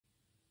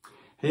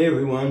Hey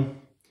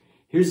everyone,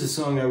 here's a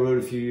song I wrote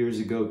a few years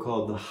ago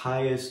called The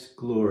Highest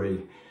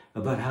Glory,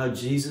 about how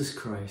Jesus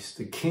Christ,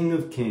 the King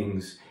of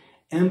Kings,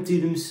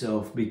 emptied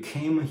himself,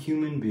 became a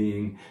human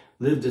being,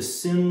 lived a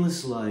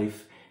sinless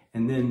life,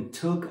 and then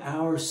took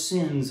our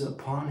sins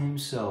upon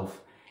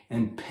himself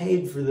and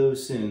paid for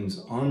those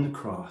sins on the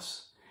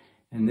cross.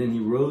 And then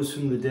he rose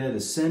from the dead,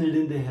 ascended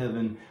into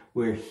heaven,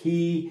 where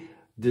he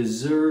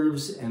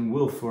deserves and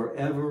will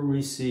forever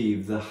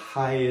receive the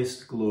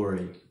highest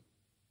glory.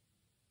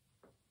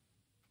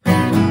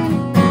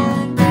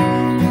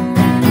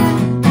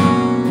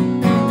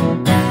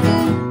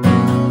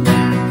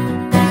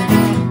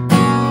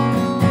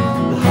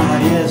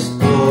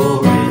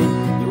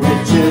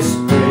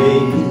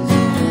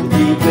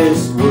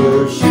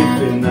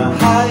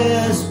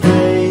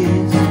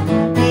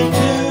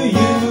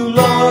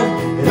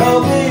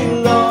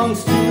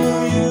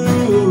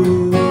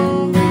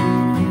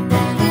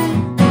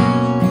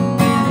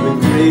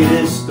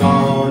 Greatest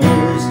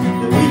honors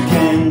that we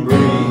can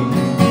bring,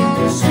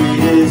 the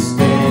sweetest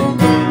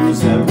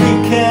anthems that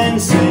we can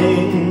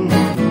sing.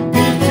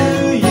 Be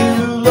to you,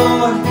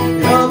 Lord,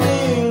 it all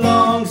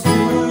belongs to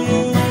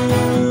you.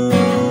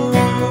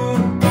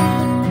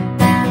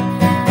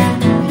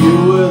 You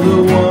were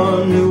the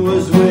one who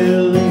was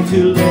willing to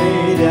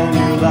lay down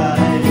your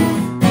life,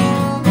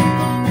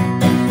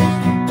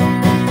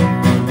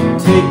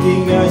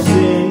 taking our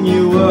sin.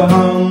 You were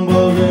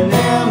humbled and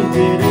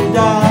emptied and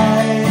died.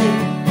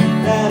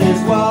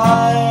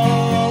 Why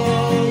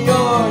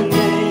your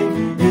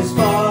name is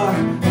far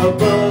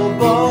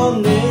above all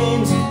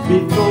names.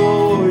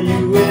 Before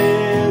you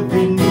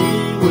every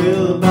knee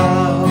will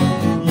bow.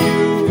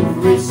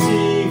 You've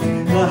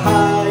received the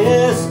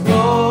highest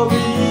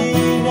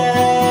glory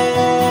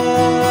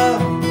now.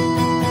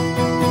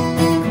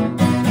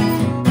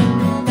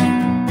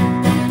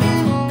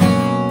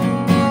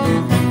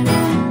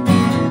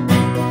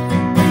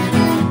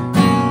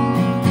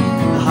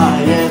 The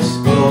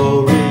highest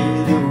glory,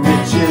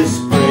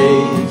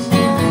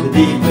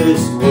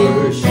 deepest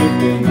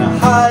worship in the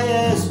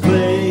highest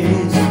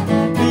place.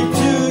 Be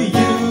to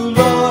you,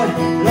 Lord,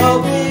 it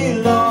all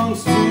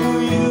belongs to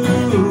you.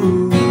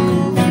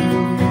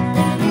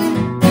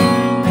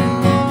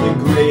 The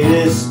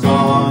greatest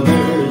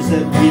honors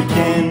that we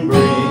can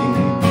bring,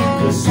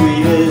 the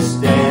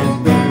sweetest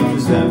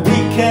anthems that we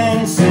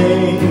can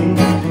sing.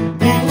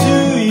 Be to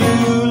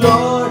you,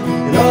 Lord,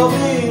 it all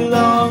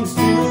belongs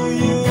to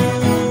you.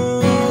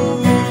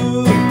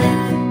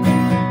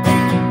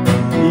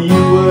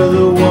 You were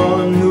the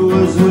one who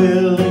was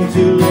willing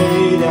to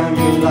lay down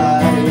your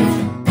life,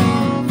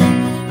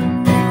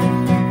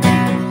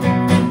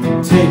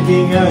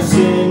 taking our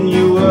sin.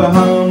 You were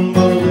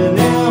humbled and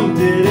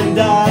emptied and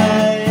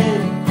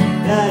died.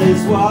 That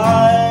is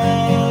why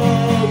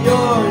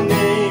your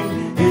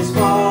name is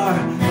far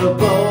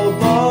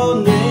above all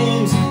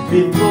names.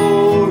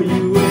 Before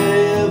you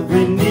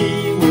every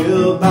knee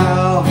will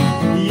bow.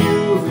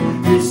 You've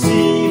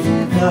received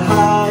the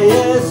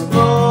highest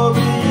glory.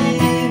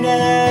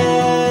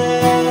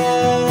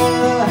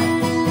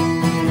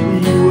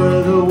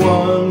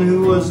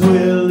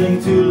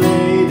 Willing to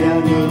lay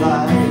down your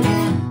life,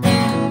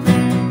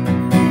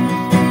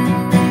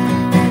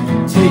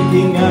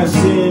 taking our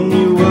sin.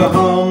 You were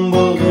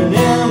humbled and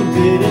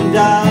emptied and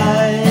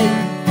died.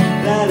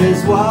 That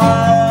is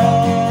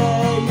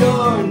why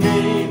your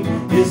name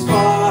is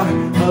far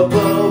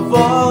above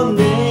all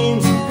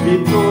names.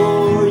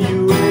 Before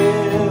you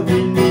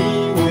every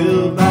knee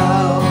will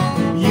bow.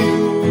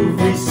 You've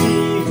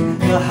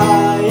received the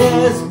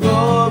highest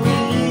glory.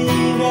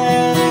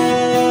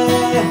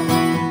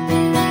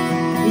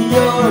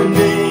 Your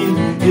name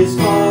is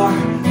far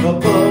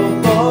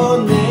above all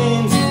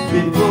names.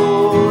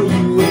 Before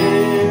you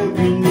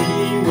every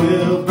knee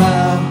will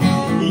bow.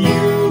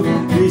 You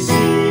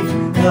receive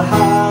the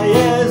highest.